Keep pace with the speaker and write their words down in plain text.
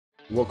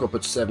Woke up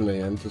at 7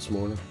 AM this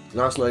morning.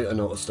 Last night I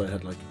noticed I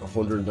had like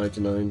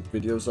 199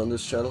 videos on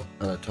this channel,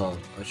 and I thought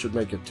I should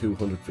make a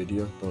 200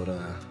 video, but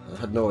I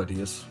had no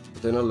ideas.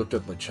 But then I looked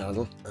at my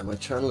channel, and my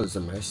channel is a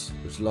mess.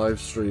 There's live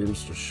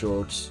streams, there's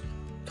shorts,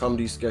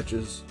 comedy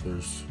sketches,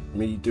 there's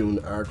me doing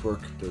artwork,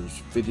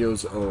 there's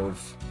videos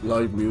of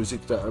live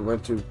music that I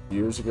went to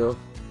years ago.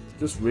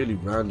 Just really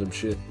random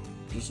shit.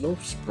 There's no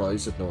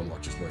surprise that no one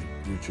watches my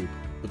YouTube.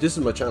 But this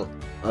is my channel.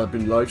 I've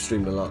been live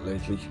streaming a lot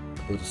lately,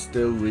 but it's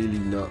still really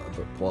not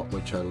about what my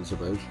channel's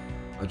about.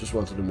 I just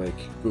wanted to make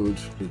a good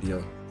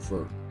video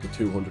for the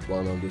 200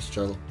 one on this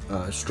channel.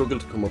 I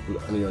struggled to come up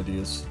with any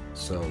ideas,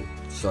 so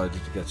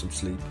decided to get some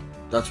sleep.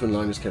 That's when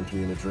Linus came to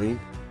me in a dream.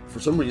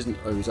 For some reason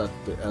I was at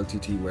the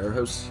LTT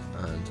warehouse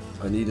and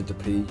I needed to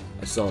pee.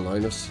 I saw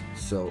Linus,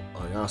 so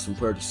I asked him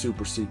where the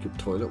super secret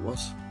toilet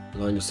was.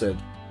 Linus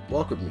said,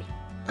 "Walk with me."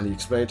 And he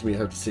explained to me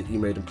how he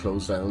made him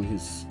close down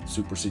his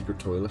super secret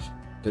toilet.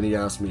 Then he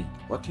asked me,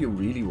 "What do you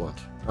really want?"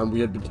 And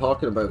we had been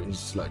talking about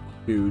his like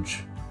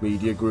huge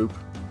media group,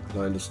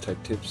 Linus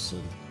Tech Tips,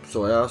 and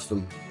so I asked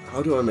him,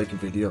 how do I make a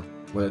video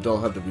when I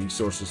don't have the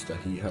resources that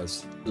he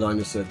has?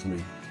 Linus said to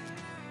me,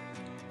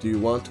 "Do you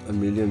want 1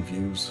 million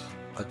views?"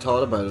 I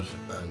thought about it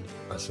and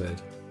I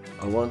said,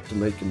 I want to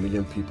make 1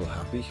 million people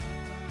happy,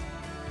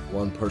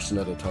 one person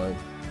at a time.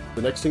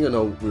 The next thing I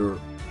know, we were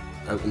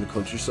out in the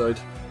countryside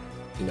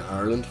in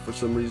Ireland for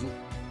some reason,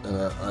 and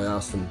I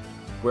asked him,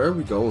 "Where are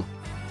we going?"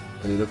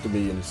 And he looked at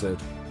me and he said,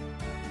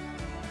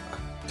 "I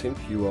think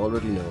you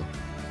already know."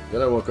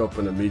 Then I woke up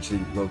and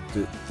immediately wrote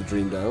the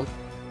dream down,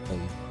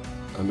 and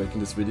I'm making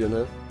this video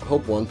now. I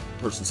hope one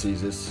person sees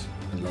this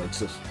and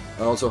likes it.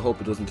 I also hope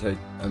it doesn't take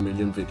 1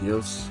 million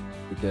videos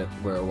to get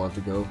where I want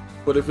to go,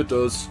 but if it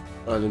does,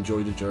 I'll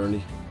enjoy the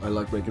journey. I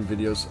like making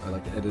videos, I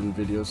like editing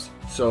videos.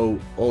 So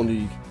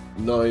only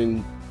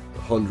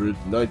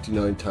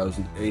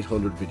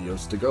 999,800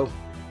 videos to go.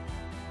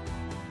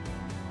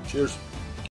 Cheers.